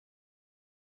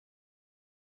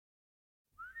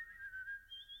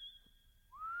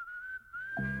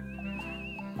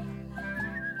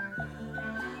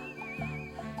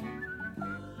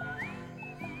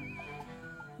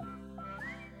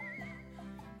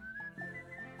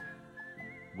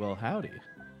Well, howdy.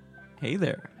 Hey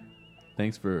there.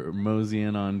 Thanks for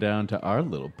moseying on down to our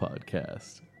little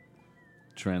podcast,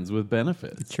 Trends with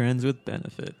Benefits. Trends with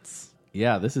benefits.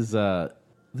 Yeah, this is a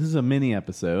mini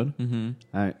episode.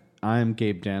 Mm-hmm. I'm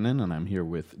Gabe Dannon, and I'm here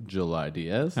with July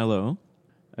Diaz. Hello.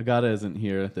 Agata isn't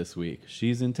here this week.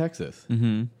 She's in Texas.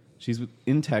 Mm-hmm. She's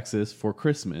in Texas for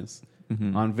Christmas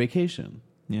on vacation.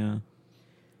 Yeah.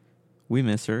 We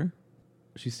miss her.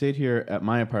 She stayed here at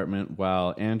my apartment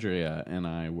while Andrea and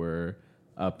I were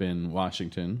up in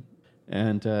Washington.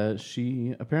 And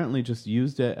she apparently just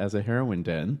used it as a heroin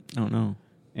den. Oh, no.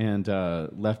 And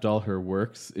left all her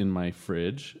works in my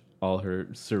fridge, all her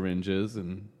syringes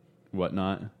and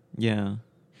whatnot. Yeah.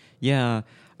 Yeah.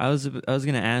 I was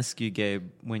going to ask you, Gabe,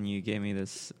 when you gave me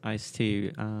this iced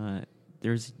tea,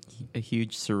 there's a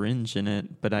huge syringe in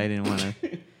it, but I didn't want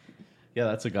to. Yeah,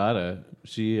 that's Agata.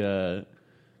 She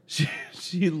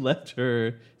left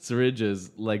her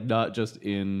syringes like not just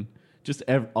in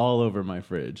all over my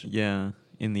fridge. Yeah.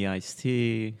 In the iced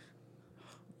tea.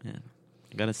 Man,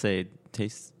 I got to say, it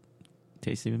tastes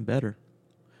even better.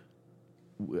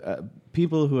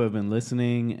 People who have been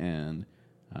listening and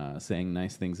saying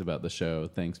nice things about the show,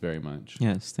 thanks very much.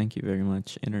 Yes. Thank you very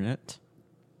much, Internet.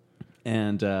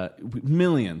 And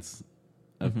millions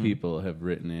of people have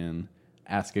written in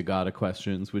Ask Agata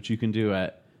questions, which you can do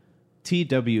at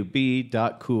twb.cool/ask.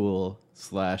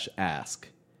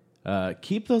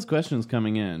 Keep those questions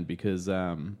coming in because,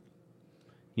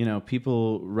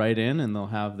 people write in and they'll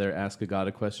have their Ask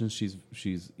Agata questions.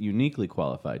 She's uniquely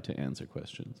qualified to answer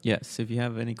questions. Yes, if you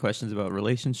have any questions about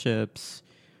relationships,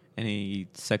 any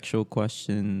sexual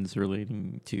questions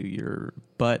relating to your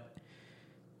butt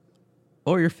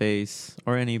or your face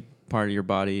or any part of your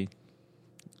body,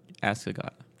 ask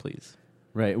Agata, please.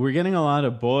 Right. We're getting a lot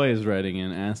of boys writing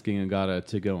in asking Agata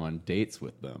to go on dates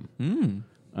with them.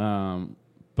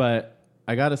 But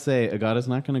I got to say, Agata's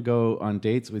not going to go on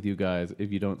dates with you guys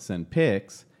if you don't send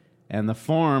pics. And the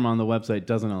form on the website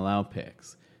doesn't allow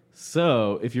pics.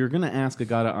 So if you're going to ask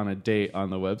Agata on a date on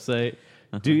the website,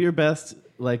 do your best,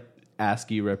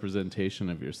 ASCII representation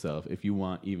of yourself if you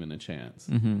want even a chance.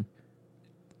 Mm-hmm.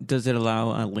 Does it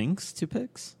allow links to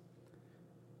pics?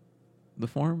 The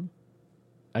form?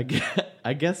 I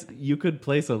guess you could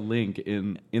place a link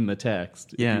in the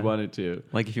text if you wanted to.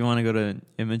 Like if you want to go to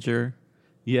Imager,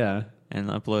 yeah, and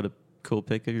upload a cool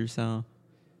pic of yourself.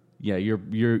 Yeah,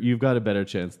 you've got a better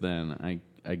chance then,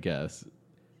 I guess.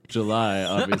 July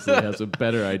obviously has a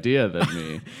better idea than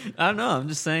me. I don't know. I'm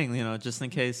just saying, just in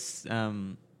case.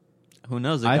 Who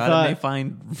knows? Agata may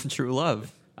find true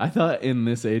love. I thought in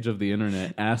this age of the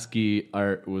internet, ASCII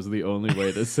art was the only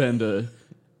way to send a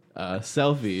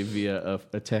selfie via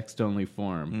a text-only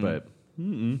form, but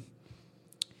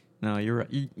no, you're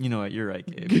right. You know what? You're right,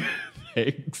 Gabe.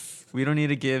 Thanks. We don't need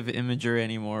to give Imager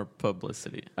any more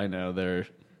publicity. I know they're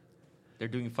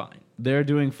doing fine. They're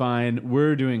doing fine.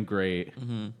 We're doing great.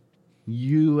 Mm-hmm.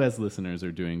 You as listeners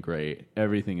are doing great.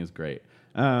 Everything is great.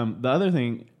 The other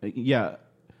thing, yeah.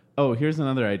 Oh, here's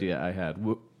another idea I had.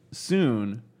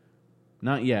 Soon.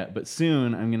 Not yet, but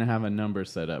soon I'm going to have a number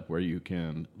set up where you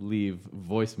can leave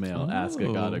voicemail, Ask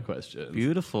Agata questions.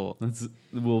 Beautiful.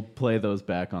 We'll play those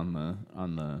back on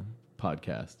the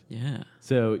podcast. Yeah.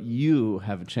 So you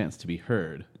have a chance to be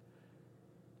heard,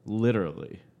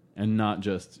 literally, and not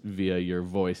just via your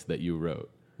voice that you wrote.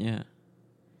 Yeah.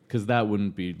 Because that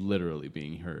wouldn't be literally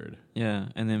being heard. Yeah,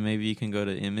 and then maybe you can go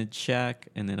to Image Shack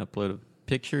and then upload a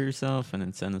picture of yourself and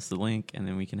then send us the link, and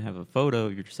then we can have a photo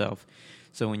of yourself.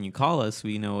 So when you call us,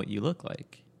 we know what you look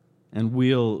like. And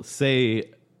we'll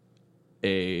say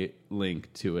a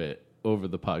link to it over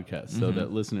the podcast so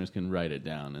that listeners can write it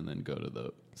down and then go to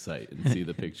the site and see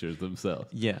the pictures themselves.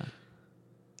 Yeah.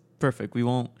 Perfect. We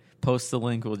won't post the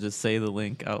link. We'll just say the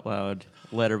link out loud,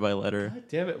 letter by letter. God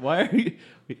damn it. Why are you...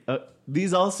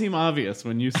 these all seem obvious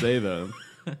when you say them.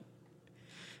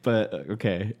 But,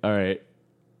 okay. All right.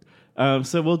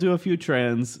 So we'll do a few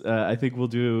trends. I think we'll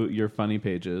do your funny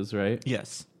pages, right?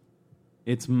 Yes.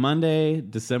 It's Monday,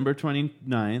 December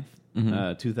 29th,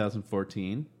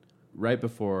 2014, right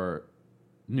before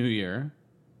New Year,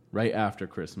 right after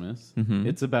Christmas.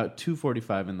 It's about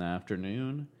 2:45 in the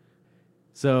afternoon.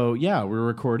 So, yeah, we're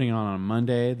recording on a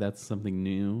Monday. That's something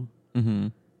new.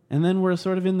 And then we're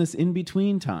sort of in this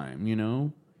in-between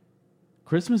time,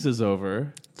 Christmas is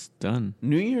over. It's done.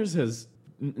 New Year's has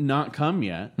not come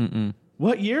yet.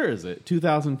 What year is it?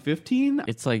 2015?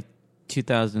 It's like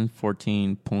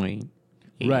 2014.8.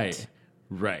 Right.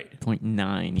 0.9.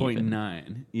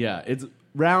 0.9. Yeah, it's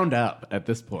round up at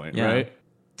this point, right?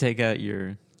 Take out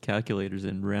your calculators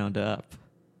and round up.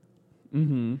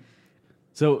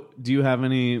 So, do you have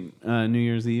any New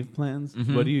Year's Eve plans?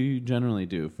 Mhm. What do you generally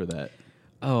do for that?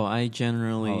 Oh, I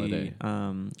generally, Holiday.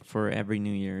 for every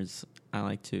New Year's, I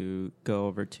like to go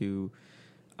over to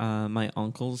my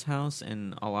uncle's house,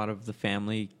 and a lot of the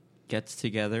family gets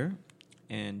together,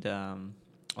 and a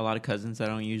lot of cousins I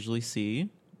don't usually see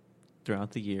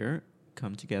throughout the year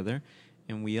come together,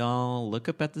 and we all look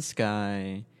up at the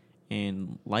sky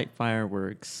and light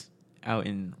fireworks out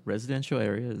in residential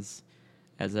areas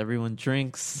as everyone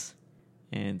drinks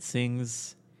and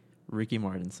sings Ricky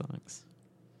Martin songs.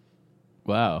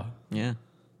 Wow. Yeah.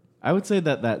 I would say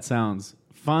that sounds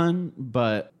fun,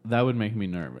 but that would make me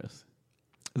nervous.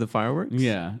 The fireworks?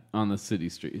 Yeah, on the city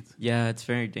streets. Yeah, it's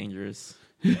very dangerous.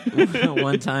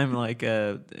 One time, like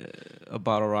a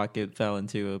bottle rocket fell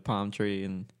into a palm tree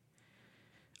and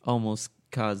almost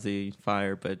caused the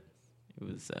fire, but it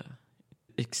was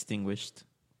extinguished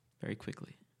very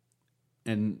quickly.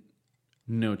 And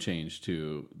no change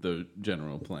to the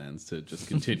general plans to just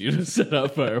continue to set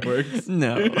up fireworks.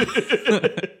 No.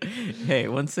 Hey,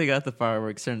 once they got the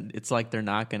fireworks, it's like they're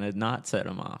not going to not set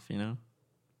them off, you know?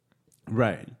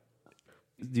 Right.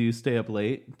 Do you stay up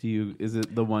late? Is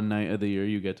it the one night of the year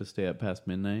you get to stay up past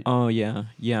midnight? Oh, yeah.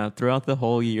 Yeah, throughout the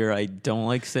whole year, I don't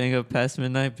like staying up past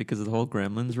midnight because of the whole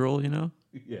Gremlins rule, you know?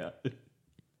 Yeah.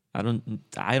 I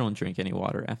don't drink any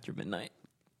water after midnight.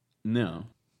 No.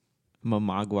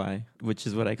 Mamagwai, which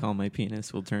is what I call my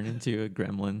penis, will turn into a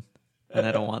gremlin, and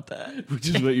I don't want that. Which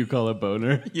is what you call a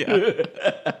boner. Yeah.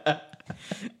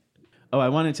 Oh, I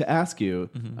wanted to ask you,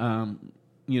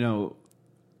 Mm-hmm.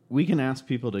 We can ask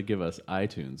people to give us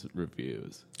iTunes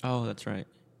reviews. Oh, that's right.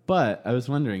 But I was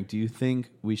wondering, do you think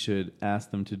we should ask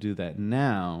them to do that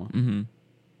now Mm-hmm.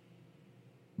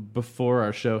 before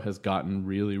our show has gotten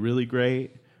really, really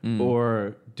great?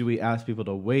 Or do we ask people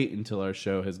to wait until our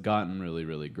show has gotten really,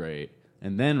 really great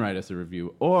and then write us a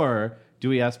review? Or do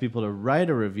we ask people to write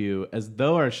a review as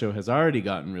though our show has already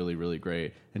gotten really, really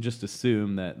great and just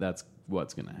assume that that's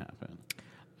what's going to happen?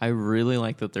 I really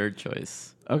like the third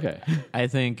choice. Okay. I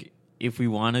think if we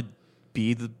want to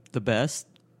be the best,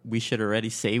 we should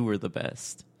already say we're the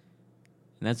best.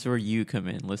 And that's where you come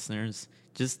in, listeners.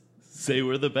 Just Say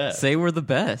we're the best. say we're the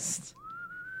best.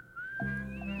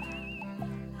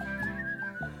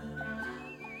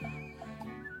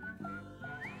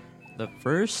 The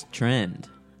first trend.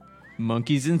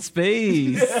 Monkeys in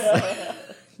space.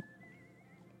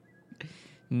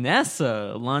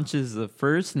 NASA launches the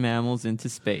first mammals into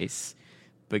space.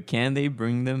 But can they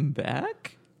bring them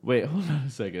back? Wait, hold on a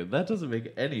second. That doesn't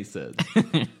make any sense.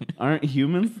 Aren't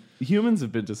humans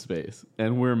have been to space,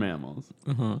 and we're mammals.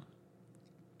 Uh-huh.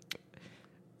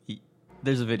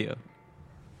 There's a video.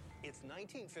 It's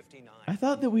 1959. I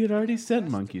thought that we had already sent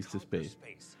monkeys to space.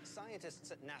 Scientists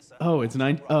at NASA.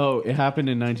 Oh, it happened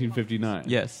in 1959.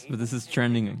 Yes, but this is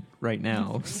trending right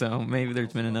now. So maybe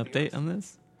there's been an update on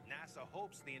this. NASA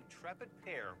hopes the intrepid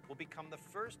pair will become the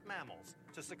first mammals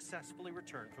to successfully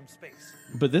return from space.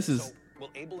 But this is... So, will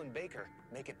Abel and Baker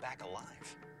make it back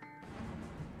alive?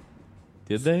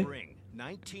 Did they? Spring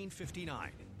 1959.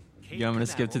 You want me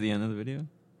to skip to the end of the video?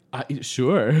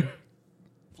 Sure.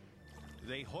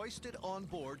 They hoisted on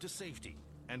board to safety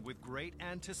and with great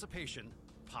anticipation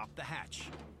popped the hatch.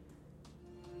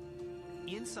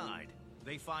 Inside,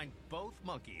 they find both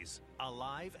monkeys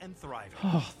alive and thriving.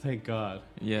 Oh, thank God.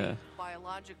 Yeah.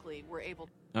 Biologically, we're able.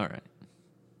 All right.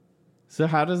 So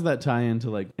how does that tie into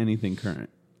like anything current?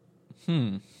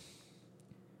 It's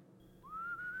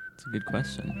a good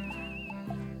question.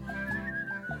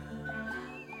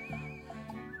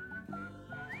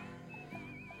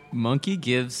 Monkey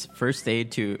gives first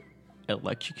aid to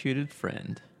electrocuted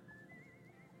friend.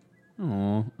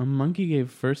 Oh, a monkey gave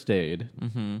first aid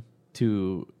Mm-hmm.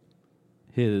 to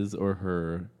his or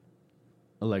her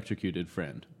electrocuted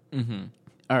friend. Mm-hmm.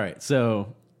 All right,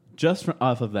 so just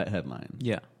off of that headline,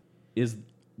 Yeah.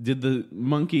 did the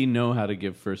monkey know how to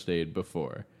give first aid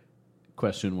before?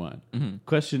 Question 1. Mm-hmm.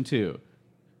 Question 2,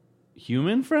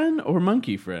 human friend or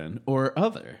monkey friend or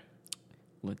other?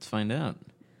 Let's find out.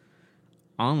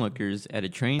 Onlookers at a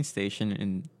train station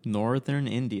in northern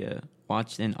India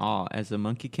watched in awe as a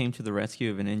monkey came to the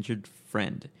rescue of an injured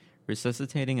friend,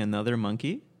 resuscitating another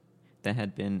monkey that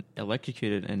had been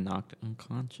electrocuted and knocked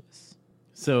unconscious.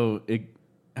 So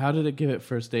how did it give it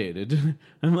first aid?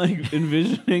 I'm like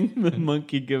envisioning the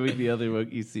monkey giving the other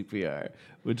monkey CPR,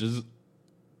 which is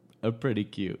a pretty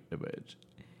cute image.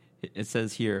 It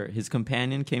says here, his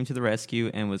companion came to the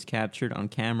rescue and was captured on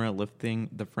camera lifting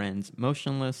the friend's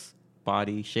motionless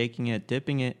body, shaking it,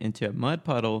 dipping it into a mud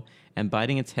puddle, and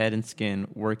biting its head and skin,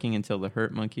 working until the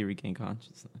hurt monkey regained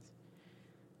consciousness.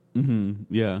 Mm-hmm.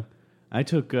 Yeah. I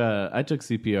took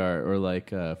CPR or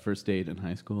like first aid in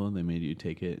high school, and they made you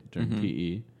take it during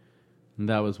PE. And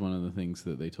that was one of the things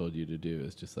that they told you to do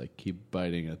is just like keep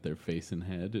biting at their face and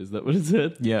head. Is that what it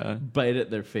said? Yeah. Bite at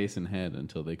their face and head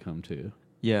until they come to.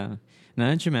 Yeah. Now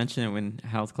that you mention it, when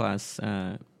health class,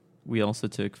 we also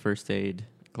took first aid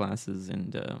classes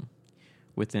and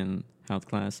within health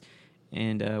class.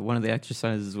 And one of the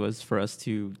exercises was for us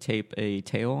to tape a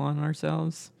tail on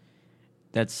ourselves.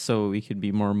 That's so we could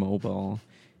be more mobile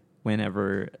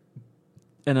whenever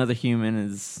another human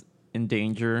is in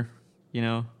danger, you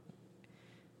know?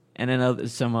 And then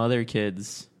some other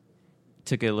kids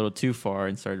took it a little too far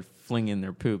and started flinging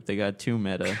their poop. They got too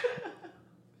meta.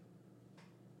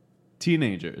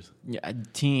 Teenagers. Yeah,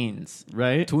 teens.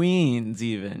 Right? Tweens,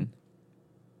 even.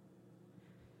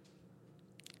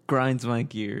 Grinds my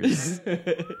gears.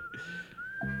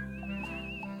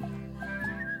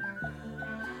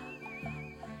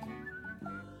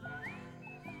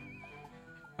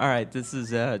 All right, this is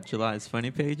July's Funny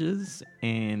Pages,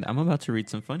 and I'm about to read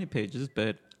some funny pages,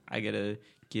 but I gotta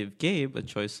give Gabe a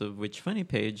choice of which funny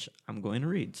page I'm going to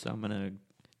read. So I'm gonna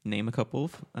name a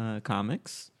couple of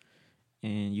comics,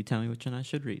 and you tell me which one I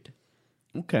should read.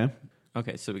 Okay.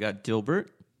 Okay, so we got Dilbert,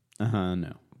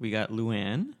 No. we got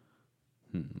Luann,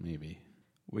 Maybe.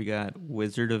 we got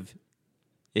Wizard of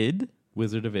Id,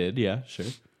 Wizard of Id, yeah, sure.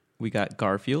 we got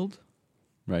Garfield,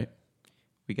 Right.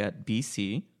 we got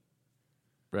BC,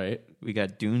 Right. we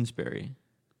got Doonesbury.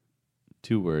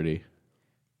 Too wordy.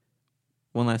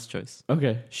 One last choice.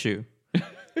 Okay. Shoe.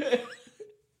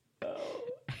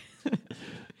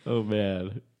 Oh,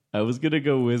 man. I was going to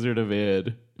go Wizard of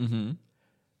Id. Mm-hmm.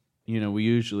 You know, we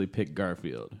usually pick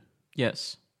Garfield.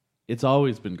 Yes. It's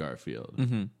always been Garfield.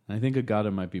 Mm-hmm. I think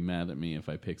Agata might be mad at me if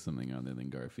I pick something other than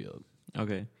Garfield.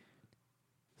 Okay.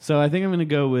 So I think I'm going to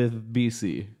go with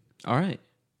BC. All right.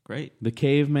 Great. The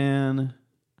Caveman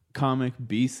comic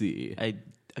BC.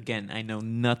 I know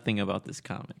nothing about this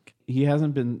comic. He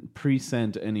hasn't been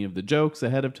pre-sent any of the jokes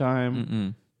ahead of time.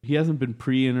 Mm-mm. He hasn't been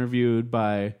pre-interviewed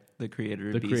by The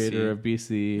creator the of BC. creator of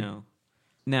BC. No.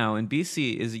 Now, in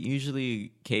BC, is it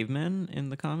usually cavemen in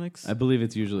the comics? I believe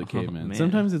it's usually Oh, cavemen. man.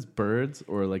 Sometimes it's birds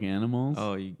or like animals.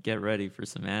 Oh, you get ready for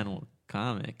some animal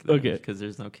comic. Okay. Because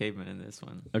there's no cavemen in this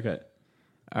one. Okay.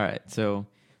 All right. So,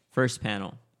 first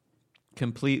panel.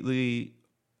 Completely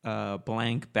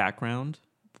blank background.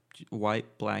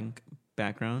 White blank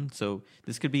background. So,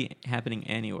 this could be happening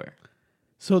anywhere.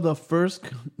 So the first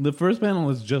panel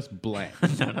is just blank.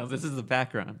 No, this is the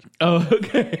background. Oh,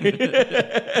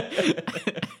 okay.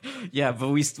 Yeah, but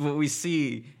what we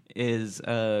see is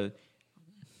kind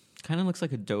of looks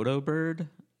like a dodo bird,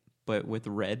 but with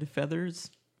red feathers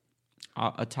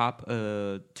atop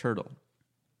a turtle.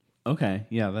 Okay.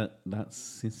 Yeah, that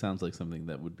sounds like something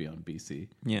that would be on BC.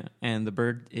 Yeah, and the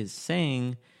bird is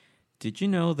saying, "Did you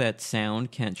know that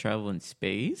sound can't travel in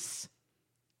space?"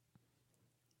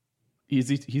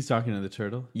 He's talking to the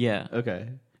turtle? Yeah. Okay.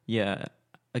 Yeah.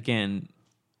 Again,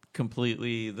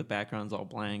 completely the background's all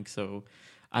blank. So,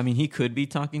 I mean, he could be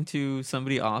talking to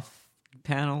somebody off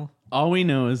panel. All we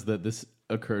know is that this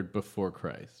occurred before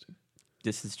Christ.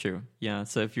 This is true. Yeah.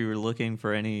 So if you were looking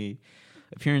for any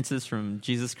appearances from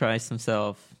Jesus Christ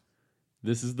himself,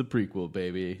 This is the prequel,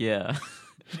 baby. yeah.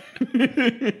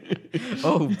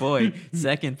 Oh boy.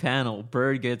 Second panel,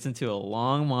 bird gets into a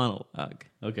long monologue.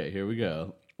 Okay, here we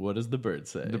go. What does the bird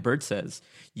say? The bird says,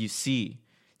 "You see,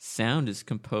 sound is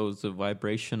composed of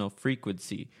vibrational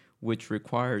frequency, which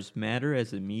requires matter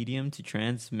as a medium to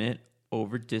transmit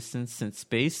over distance, since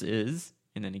space is,"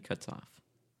 and then he cuts off.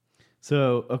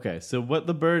 So what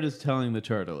the bird is telling the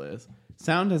turtle is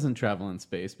sound doesn't travel in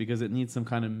space because it needs some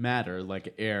kind of matter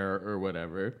like air or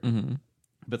whatever. Mm-hmm.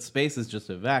 But space is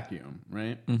just a vacuum,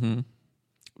 right? Mm-hmm.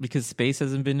 Because space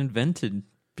hasn't been invented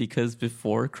because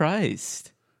before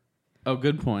Christ. Oh,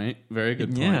 good point. Very good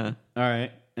point. Yeah. All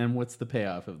right. And what's the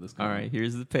payoff of this All comic? right,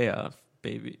 here's the payoff,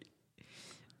 baby.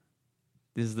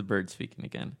 This is the bird speaking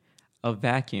again. A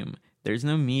vacuum. There's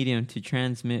no medium to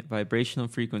transmit vibrational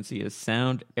frequency as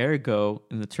sound, ergo,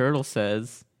 and the turtle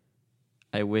says,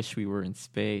 "I wish we were in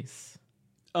space."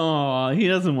 Oh, he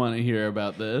doesn't want to hear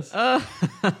about this.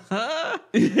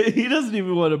 He doesn't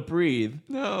even want to breathe.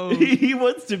 No. He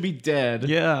wants to be dead.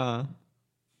 Yeah.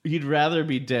 He'd rather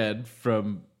be dead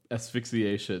from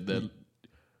asphyxiation than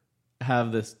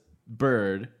have this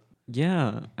bird.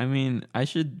 Yeah. I mean, I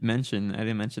didn't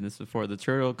mention this before. The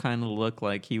turtle kind of looked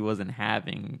like he wasn't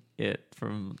having it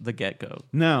from the get-go.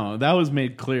 No, that was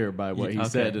made clear by what he Okay.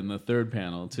 said in the third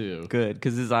panel, too. Good,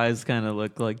 because his eyes kind of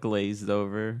look like glazed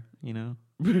over, you know?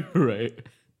 Right.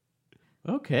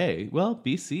 Okay. Well,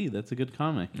 BC, that's a good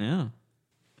comic. Yeah.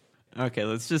 Okay,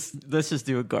 let's just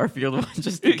do a Garfield one.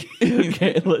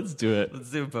 Okay, let's do it.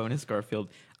 Let's do a bonus Garfield.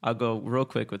 I'll go real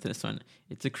quick with this one.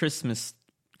 It's a Christmas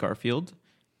Garfield,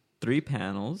 3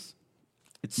 panels.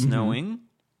 It's snowing.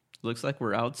 Looks like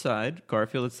we're outside.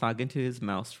 Garfield is talking to his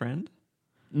mouse friend.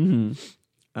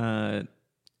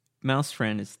 Mouse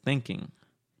friend is thinking,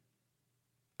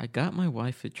 I got my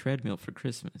wife a treadmill for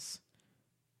Christmas.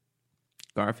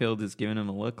 Garfield is giving him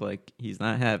a look like he's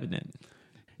not having it.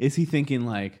 Is he thinking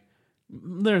like,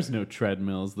 there's no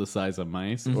treadmills the size of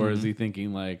mice? Or is he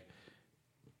thinking like,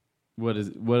 what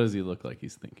does he look like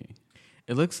he's thinking?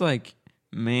 It looks like,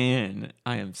 man,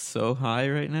 I am so high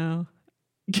right now.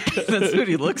 That's what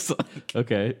he looks like.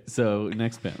 Okay, so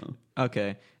next panel.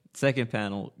 Okay, second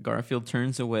panel. Garfield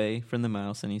turns away from the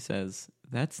mouse and he says,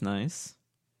 that's nice.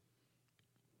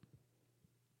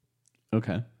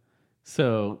 Okay.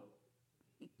 So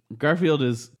Garfield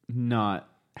is not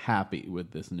happy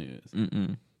with this news.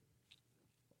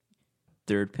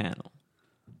 Third panel.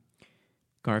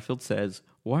 Garfield says,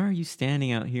 why are you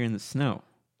standing out here in the snow?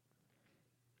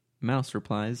 Mouse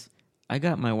replies, I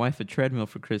got my wife a treadmill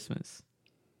for Christmas.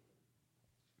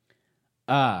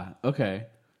 Ah, okay.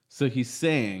 So he's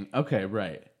saying, okay,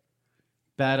 right.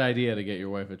 Bad idea to get your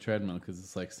wife a treadmill because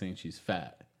it's like saying she's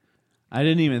fat. I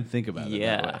didn't even think about it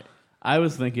that way. I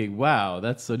was thinking, wow,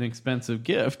 that's an expensive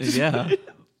gift. Yeah.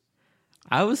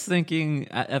 I was thinking,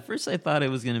 at first I thought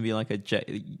it was going to be like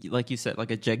like you said,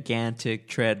 like a gigantic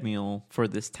treadmill for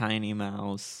this tiny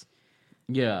mouse.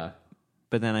 Yeah.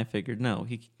 But then I figured, no,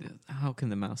 how can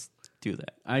the mouse do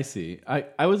that? I see.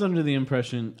 I was under the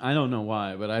impression, I don't know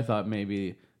why, but I thought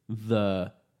maybe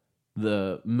the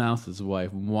mouse's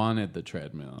wife wanted the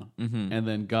treadmill and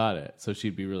then got it, so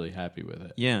she'd be really happy with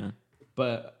it. Yeah.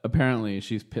 But apparently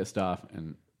she's pissed off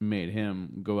and made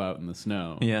him go out in the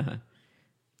snow. Yeah.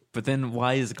 But then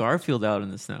why is Garfield out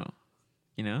in the snow?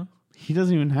 You know? He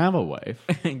doesn't even have a wife.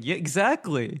 Yeah,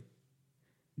 exactly.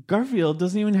 Garfield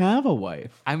doesn't even have a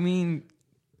wife. I mean,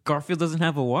 Garfield doesn't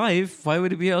have a wife. Why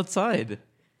would he be outside?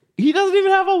 He doesn't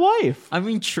even have a wife. I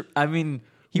mean,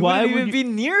 he wouldn't even be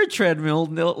near a treadmill,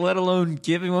 let alone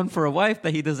giving one for a wife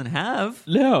that he doesn't have.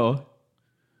 No.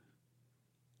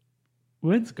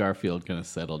 When's Garfield going to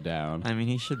settle down? I mean,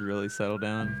 he should really settle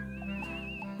down.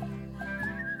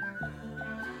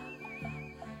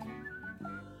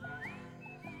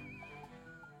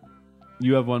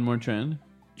 You have one more trend?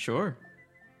 Sure.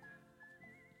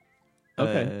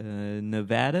 Okay.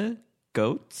 Nevada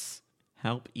goats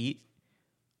help eat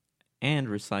and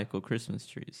recycle Christmas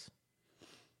trees.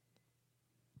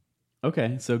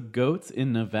 Okay, so goats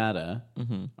in Nevada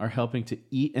are helping to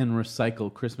eat and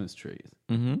recycle Christmas trees.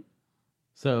 Mm-hmm.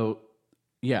 So,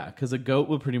 yeah, because a goat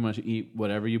will pretty much eat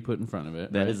whatever you put in front of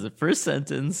it. That is the first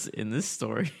sentence in this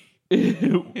story.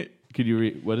 Could you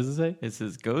read? What does it say? It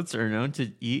says goats are known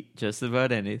to eat just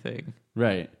about anything.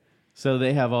 Right. So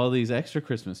they have all these extra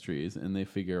Christmas trees, and they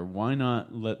figure, why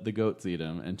not let the goats eat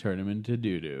them and turn them into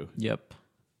doo-doo? Yep.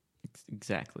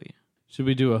 Exactly. Should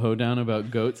we do a hoedown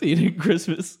about goats eating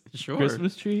Christmas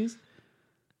trees?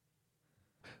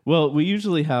 Well, we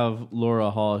usually have Laura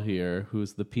Hall here,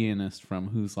 who's the pianist from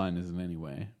Whose Line Is It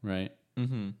Anyway, right?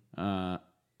 Mm-hmm.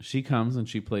 She comes and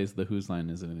she plays the Whose Line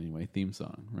Is It Anyway theme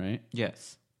song, right?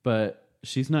 Yes. But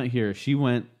she's not here. She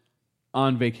went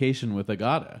on vacation with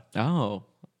Agata. Oh,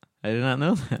 I did not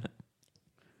know that.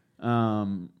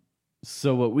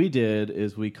 So what we did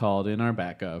is we called in our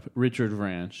backup, Richard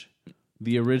Vranch,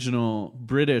 the original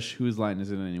British Whose Line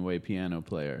Is It Anyway piano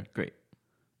player. Great.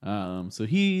 So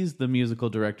he's the musical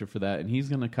director for that, and he's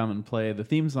going to come and play the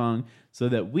theme song so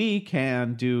that we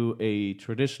can do a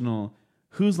traditional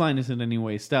Whose Line Is It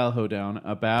Anyway style hoedown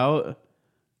about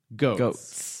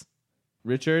goats.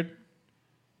 Richard,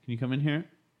 can you come in here?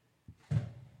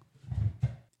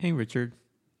 Hey, Richard.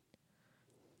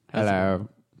 Hello.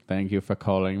 Thank you for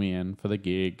calling me in for the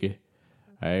gig.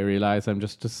 I realize I'm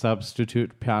just a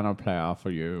substitute piano player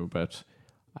for you, but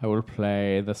I will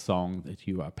play the song that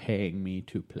you are paying me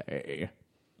to play.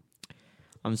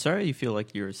 I'm sorry you feel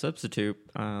like you're a substitute.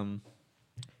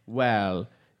 Well,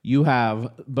 you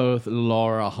have both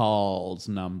Laura Hall's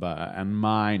number and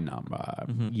my number,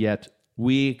 yet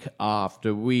week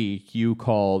after week you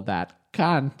call that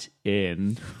cunt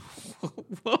in.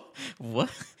 What?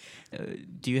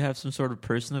 Do you have some sort of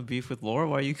personal beef with Laura?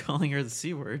 Why are you calling her the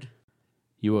C word?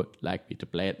 You would like me to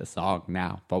play the song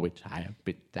now, for which I have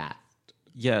been asked.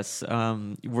 Yes.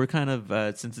 We're kind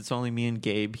of, since it's only me and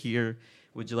Gabe here,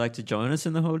 would you like to join us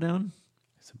in the hoedown?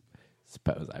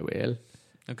 Suppose I will.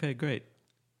 Okay, great.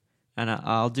 And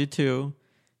I'll do 2.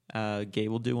 Gabe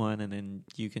will do 1, and then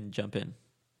you can jump in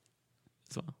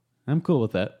as well. I'm cool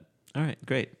with that. All right,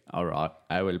 great. All right,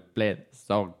 I will play the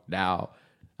song now.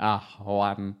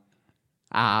 1,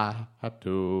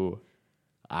 2,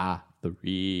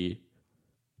 3.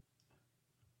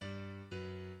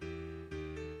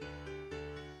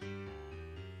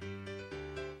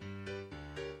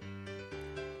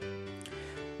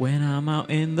 When I'm out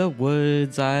in the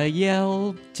woods, I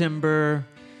yell timber.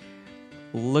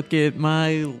 Look at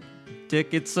my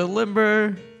dick, it's so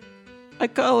limber. I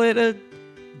call it a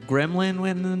gremlin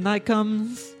when the night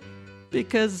comes,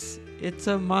 because it's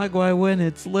a mogwai when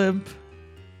it's limp.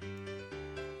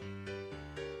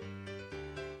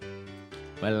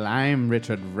 Well, I'm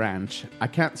Richard Ranch. I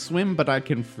can't swim, but I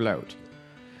can float.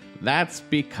 That's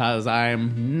because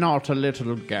I'm not a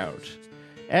little goat.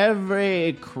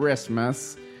 Every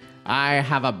Christmas, I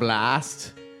have a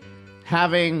blast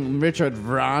having Richard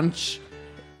Ranch,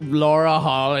 Laura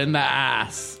Hall in the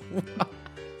ass.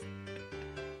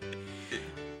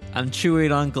 I'm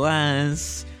chewing on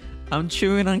glass. I'm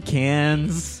chewing on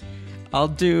cans. I'll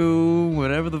do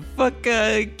whatever the fuck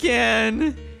I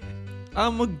can.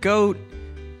 I'm a goat.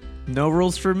 No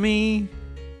rules for me.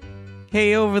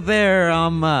 Hey, over there,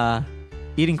 I'm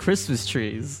eating Christmas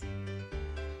trees.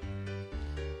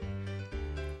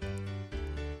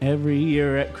 Every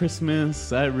year at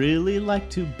Christmas, I really like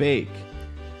to bake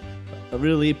a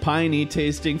really piney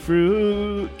tasting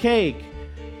fruit cake.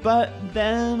 But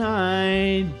then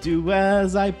I do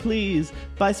as I please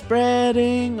by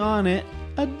spreading on it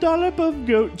a dollop of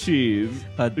goat cheese.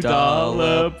 A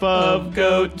dollop of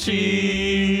goat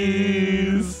cheese.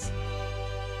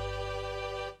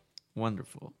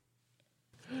 Wonderful.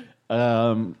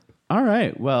 All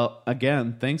right. Well,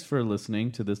 again, thanks for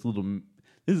listening to this little...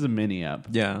 This is a mini app.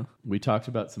 Yeah. We talked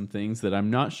about some things that I'm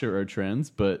not sure are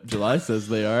trends, but July says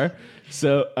they are.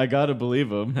 So I got to believe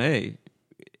them. Hey,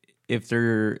 if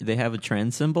they have a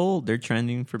trend symbol, they're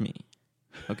trending for me.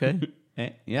 Okay?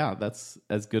 Yeah, that's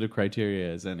as good a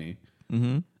criteria as any.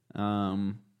 Mm-hmm.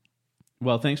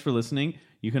 Well, thanks for listening.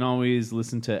 You can always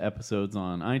listen to episodes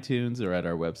on iTunes or at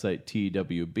our website,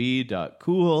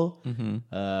 twb.cool.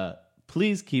 Mm-hmm.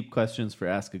 Please keep questions for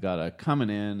Ask Agata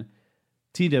coming in.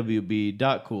 twb.cool/ask.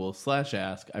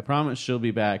 I promise she'll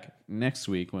be back next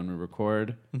week when we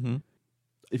record. Mm-hmm.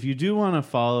 If you do want to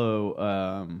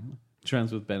follow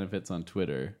Trends with Benefits on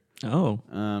Twitter, Oh.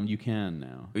 you can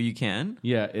now. Oh, you can?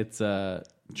 Yeah, it's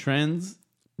Trends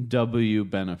W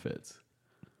Benefits.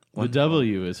 Wonderful. The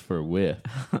W is for with.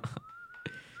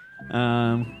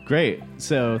 Great.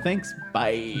 So thanks.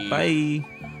 Bye.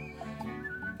 Bye.